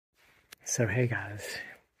So hey guys,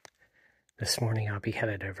 this morning I'll be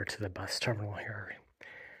headed over to the bus terminal here.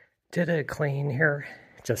 Did a clean here,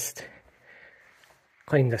 just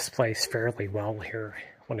cleaned this place fairly well here.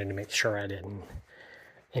 Wanted to make sure I didn't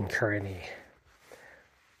incur any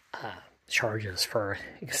charges for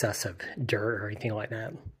excessive dirt or anything like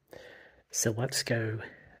that. So let's go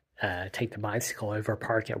take the bicycle over,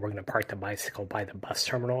 park it. We're going to park the bicycle by the bus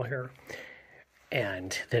terminal here.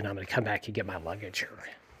 And then I'm going to come back and get my luggage here.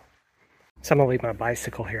 So I'm going to leave my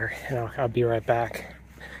bicycle here, and I'll be right back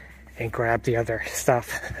and grab the other stuff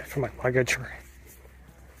for my luggage.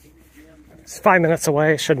 It's 5 minutes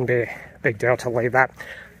away. It shouldn't be a big deal to leave that.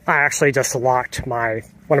 I actually just locked one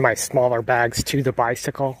of my smaller bags to the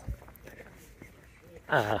bicycle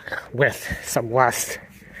with some less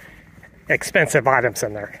expensive items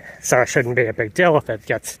in there. So it shouldn't be a big deal if it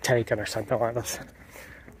gets taken or something like this.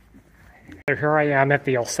 So here I am at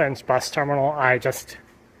the Ulcinj bus terminal. I just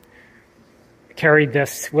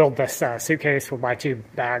wheeled this suitcase with my two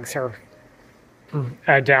bags here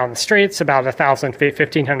down the streets, about 1,000 feet,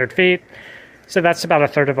 1,500 feet. So that's about a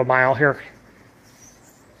third of a mile here.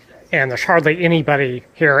 And there's hardly anybody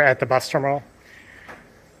here at the bus terminal.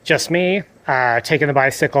 Just me, taking the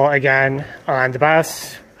bicycle again on the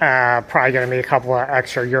bus. Probably going to be a couple of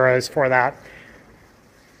extra euros for that.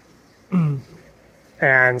 And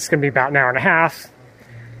it's going to be about an hour and a half.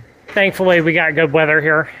 Thankfully, we got good weather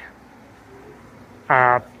here.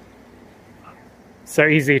 So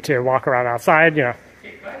easy to walk around outside, you know.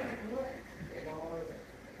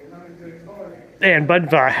 And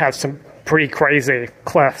Budva has some pretty crazy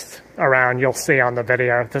cliffs around, you'll see on the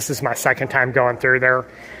video. This is my second time going through there.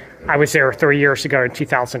 I was there 3 years ago in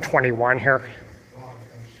 2021 here.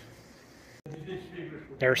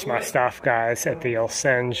 There's my stuff, guys, at the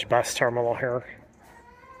Ulcinj bus terminal here.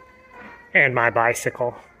 And my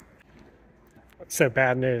bicycle. So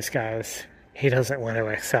bad news, guys. He doesn't want to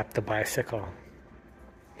accept the bicycle.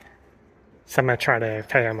 So I'm going to try to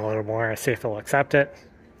pay him a little more and see if he'll accept it.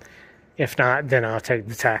 If not, then I'll take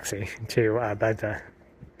the taxi to Budva.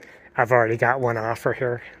 I've already got one offer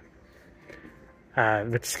here,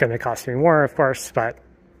 which is going to cost me more, of course, but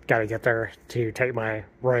got to get there to take my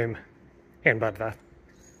room in Budva.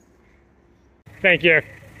 Thank you.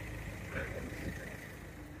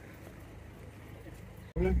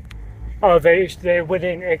 Oh, they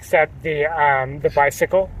wouldn't accept the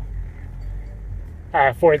bicycle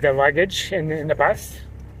for the luggage in the bus.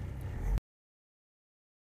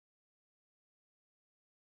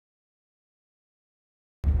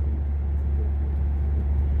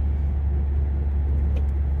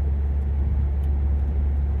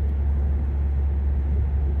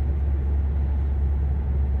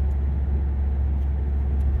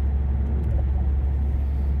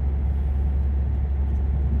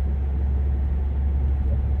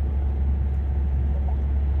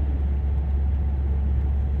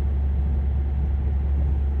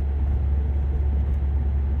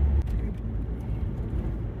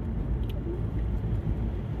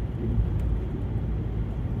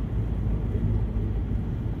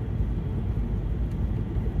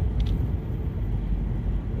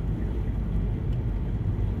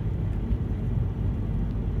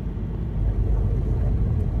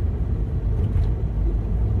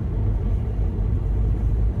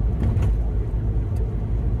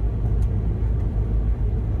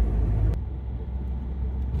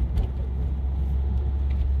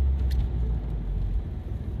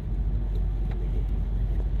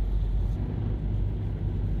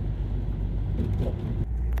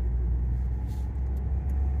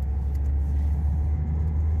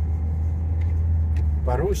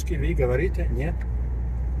 По-русски вы говорите? Нет?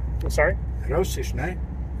 I'm sorry? Russisch, no?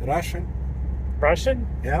 Russian? Russian?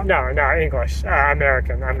 Yeah? No, English.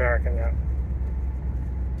 American,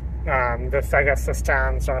 yeah. I guess this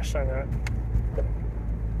time's Russian.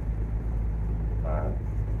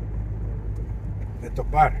 Это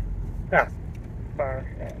бар. Yeah, bar,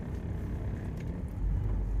 yeah.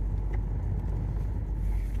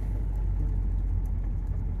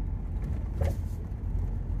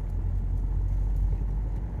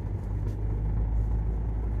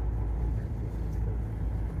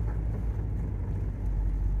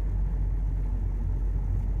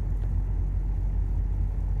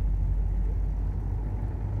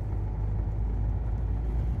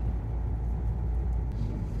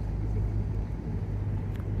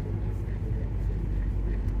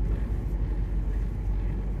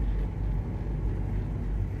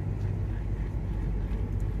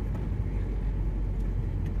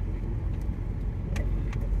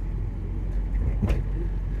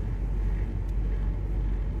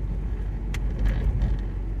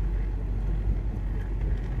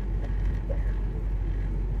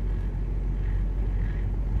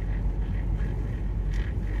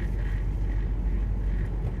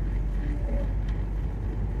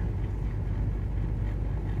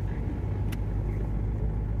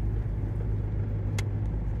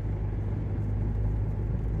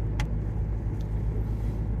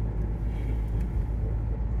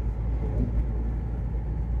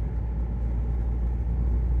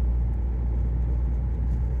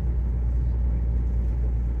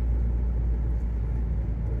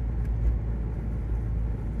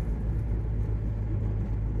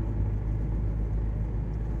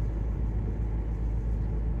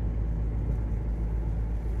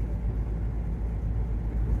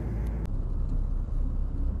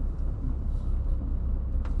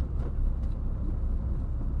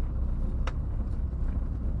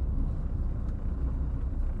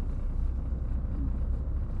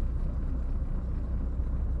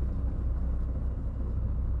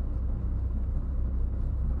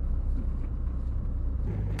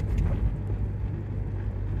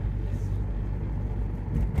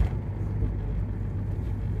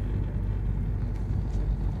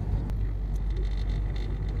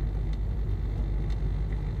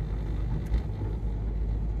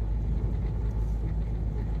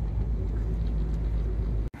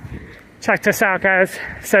 Check this out, guys.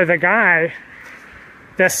 So the guy,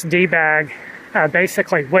 this D-bag,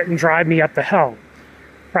 basically wouldn't drive me up the hill.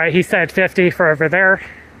 Right, he said 50 for over there.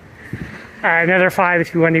 Another 5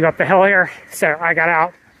 if you want to go up the hill here. So I got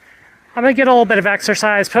out. I'm going to get a little bit of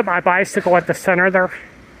exercise, put my bicycle at the center there.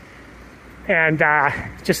 And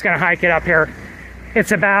just going to hike it up here.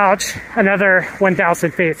 It's about another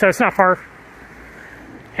 1,000 feet, so it's not far.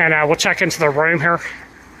 And we'll check into the room here.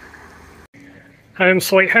 Home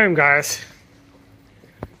sweet home, guys.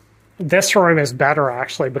 This room is better,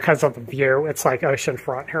 actually, because of the view. It's like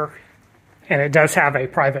oceanfront here. And it does have a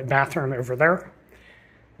private bathroom over there,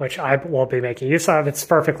 which I will be making use of. It's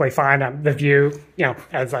perfectly fine. The view, you know,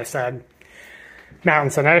 as I said,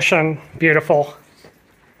 mountains and ocean, beautiful.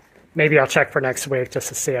 Maybe I'll check for next week just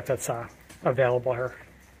to see if it's available here.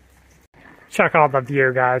 Check out the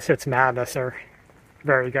view, guys. It's madness here.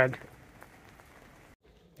 Very good.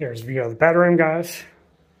 Here's a view of the bedroom, guys.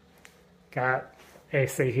 Got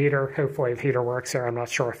AC heater. Hopefully the heater works here. I'm not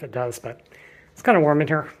sure if it does, but it's kind of warm in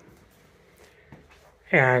here.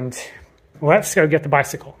 And let's go get the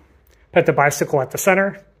bicycle. Put the bicycle at the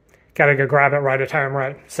center. Gotta go grab it right at home,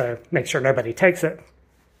 right? So make sure nobody takes it.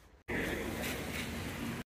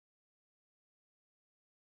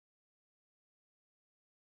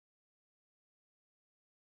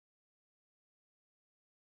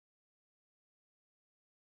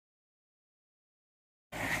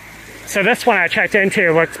 So this one I checked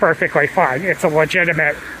into looks perfectly fine. It's a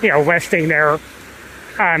legitimate, you know, listing there.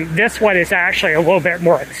 This one is actually a little bit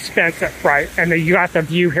more expensive, right? And then you got the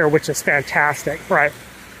view here, which is fantastic, right?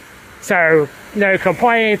 So no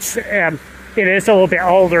complaints. It is a little bit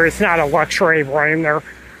older. It's not a luxury room there.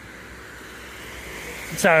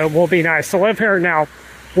 So it will be nice to live here. Now,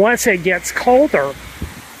 once it gets colder,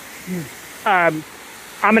 I'm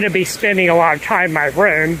going to be spending a lot of time in my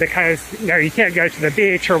room because, you know, you can't go to the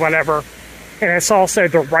beach or whatever. And it's also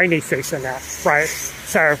the rainy season now, right?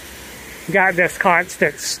 So got this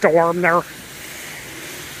constant storm there.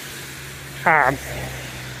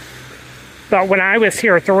 But when I was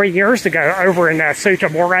here 3 years ago over in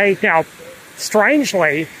Ulcinj, now,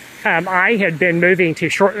 strangely, I had been moving to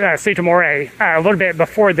Ulcinj a little bit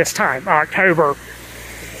before this time, October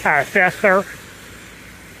 5th there.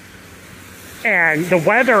 And the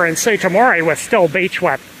weather in Ulcinj was still beach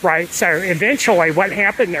weather, right? So eventually what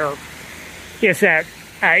happened there is that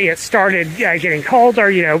it started getting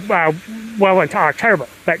colder, you know, well into October.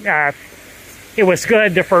 But it was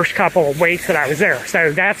good the first couple of weeks that I was there.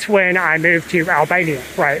 So that's when I moved to Albania,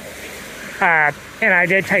 right? And I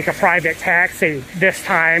did take a private taxi this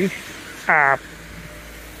time,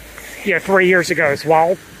 you know, 3 years ago as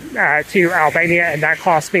well, to Albania, and that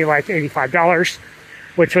cost me like $85.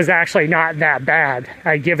 Which was actually not that bad,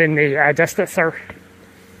 given the distance there.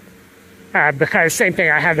 Because same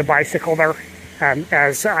thing, I had the bicycle there,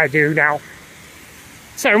 as I do now.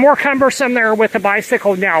 So more cumbersome there with the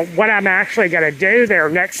bicycle. Now, what I'm actually going to do there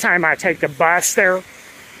next time I take the bus there,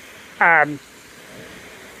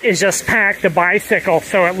 is just pack the bicycle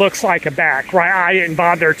so it looks like a bag, right? I didn't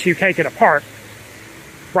bother to take it apart,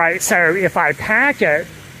 right? So if I pack it,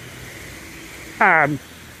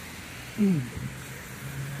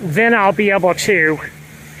 then I'll be able to,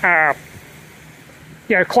 you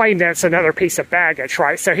know, claim that it's another piece of baggage,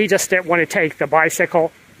 right? So he just didn't want to take the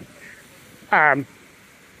bicycle. So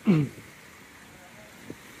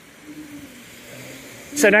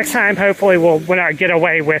next time, hopefully, when I get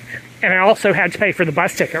away with, and I also had to pay for the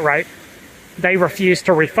bus ticket, right? They refused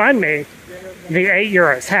to refund me the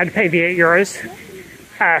 €8. Had to pay the €8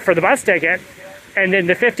 for the bus ticket, and then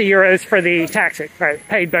the €50 for the taxi, right?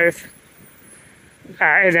 Paid both.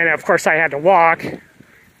 And then, of course, I had to walk,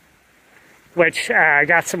 which I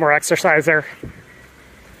got some more exercise there.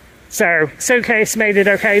 So, suitcase made it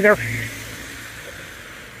okay there.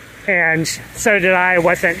 And so did I.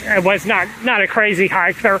 It was not a crazy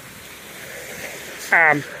hike there.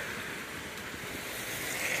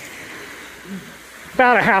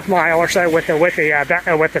 About a half mile or so with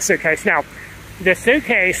the suitcase. Now, the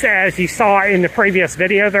suitcase, as you saw in the previous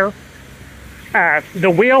video there, the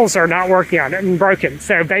wheels are not working on it and broken.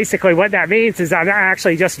 So basically what that means is I'm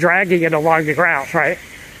actually just dragging it along the ground, right?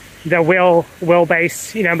 The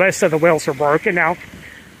wheelbase, you know, most of the wheels are broken now.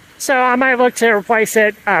 So I might look to replace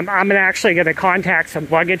it. I'm actually going to contact some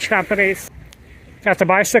luggage companies. Got the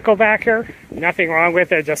bicycle back here. Nothing wrong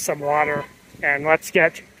with it, just some water. And let's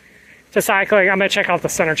get to cycling. I'm going to check out the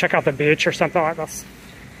center, check out the beach or something like this.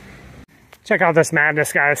 Check out this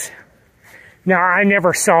madness, guys. Now, I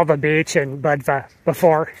never saw the beach in Budva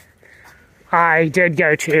before. I did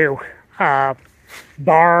go to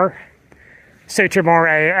Bar, Ulcinj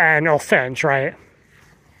and Ulcinj, right?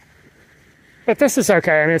 But this is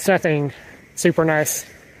okay. I mean, it's nothing super nice,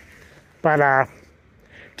 but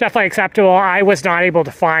definitely acceptable. I was not able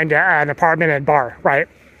to find an apartment and bar, right?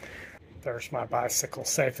 There's my bicycle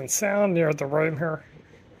safe and sound near the room here.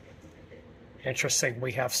 Interesting,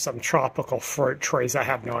 we have some tropical fruit trees. I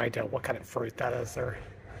have no idea what kind of fruit that is there.